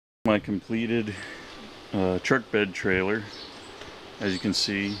My completed truck bed trailer. As you can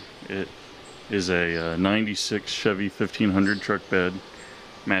see, it is a 96 Chevy 1500 truck bed.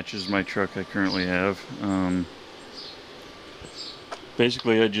 Matches my truck I currently have.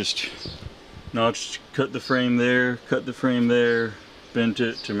 Basically I just cut the frame there, bent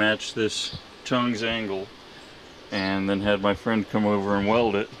it to match this tongue's angle, and then had my friend come over and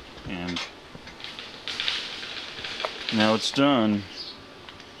weld it, and now it's done.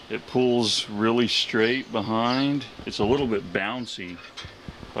 It pulls really straight behind. It's a little bit bouncy,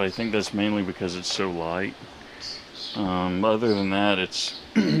 but I think that's mainly because it's so light. Other than that, it's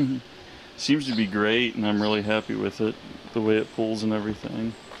seems to be great, and I'm really happy with it, the way it pulls and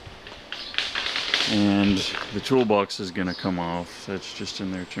everything. And the toolbox is gonna come off. That's just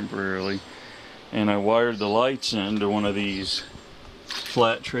in there temporarily. And I wired the lights into one of these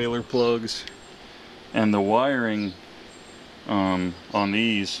flat trailer plugs, and the wiring on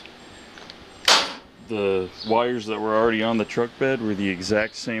these, the wires that were already on the truck bed were the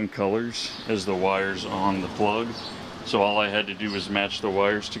exact same colors as the wires on the plug, so all I had to do was match the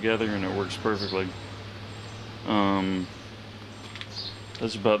wires together and it works perfectly. That's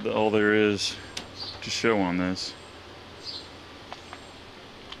about all there is to show on this.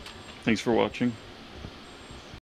 Thanks for watching.